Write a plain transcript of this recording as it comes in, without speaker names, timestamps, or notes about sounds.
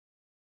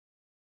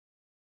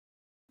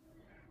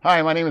Hi,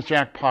 my name is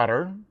Jack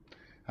Potter, and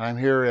I'm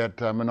here at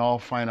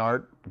Menaul Fine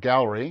Art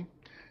Gallery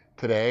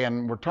today,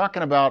 and we're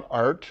talking about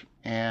art,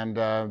 and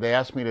they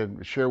asked me to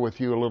share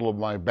with you a little of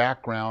my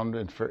background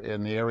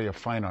in the area of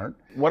fine art.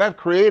 What I've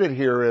created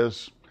here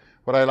is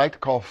what I like to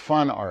call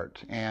fun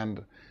art,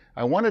 and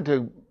I wanted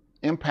to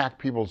impact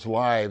people's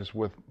lives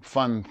with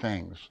fun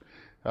things.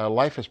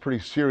 Life is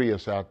pretty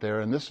serious out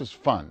there, and this is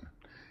fun.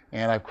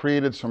 And I've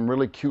created some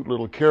really cute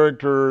little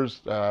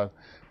characters.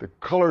 The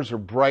colors are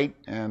bright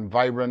and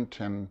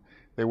vibrant, and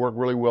they work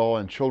really well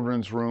in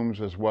children's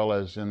rooms as well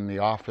as in the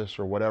office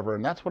or whatever.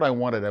 And that's what I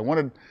wanted. I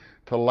wanted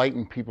to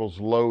lighten people's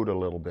load a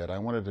little bit. I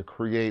wanted to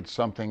create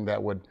something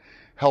that would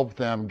help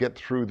them get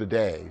through the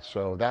day.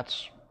 So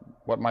that's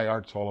what my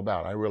art's all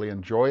about. I really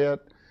enjoy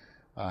it.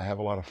 I have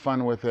a lot of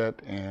fun with it,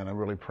 and I'm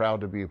really proud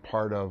to be a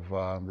part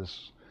of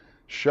this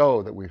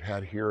show that we've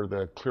had here,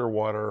 the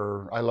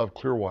Clearwater, I Love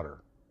Clearwater.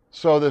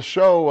 So the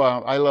show,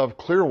 I Love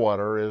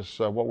Clearwater, is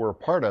what we're a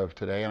part of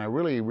today, and I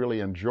really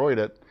enjoyed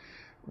it.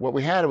 What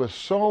we had was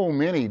so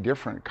many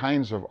different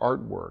kinds of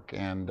artwork,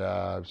 and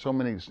so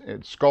many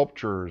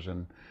sculptures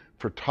and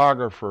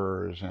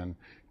photographers and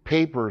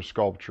paper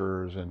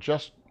sculptures, and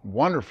just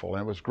wonderful.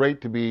 And it was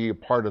great to be a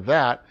part of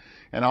that,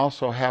 and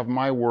also have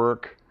my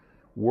work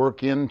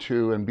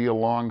into and be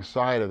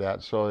alongside of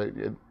that, so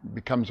it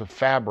becomes a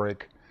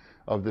fabric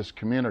of this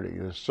community.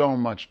 There's so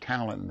much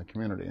talent in the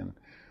community, and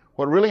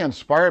what really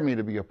inspired me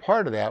to be a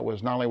part of that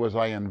was not only was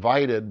I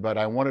invited, but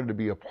I wanted to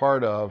be a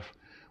part of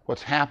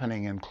what's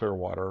happening in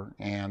Clearwater,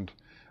 and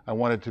I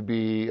wanted to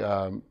be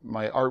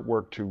my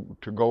artwork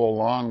to go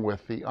along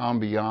with the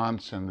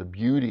ambiance and the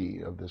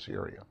beauty of this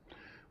area.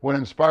 What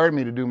inspired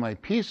me to do my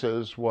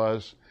pieces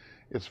was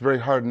it's very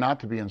hard not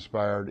to be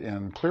inspired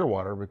in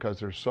Clearwater because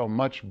there's so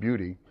much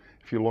beauty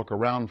if you look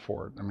around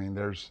for it. I mean,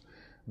 there's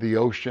the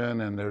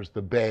ocean, and there's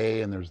the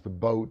bay, and there's the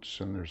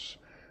boats, and there's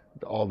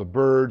all the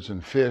birds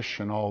and fish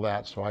and all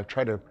that. So I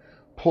try to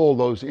pull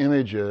those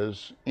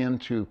images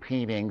into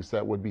paintings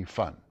that would be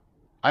fun.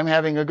 I'm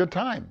having a good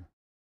time,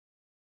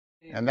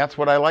 and that's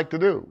what I like to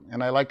do.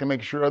 And I like to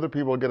make sure other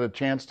people get a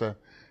chance to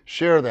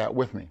share that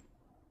with me.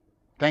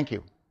 Thank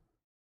you.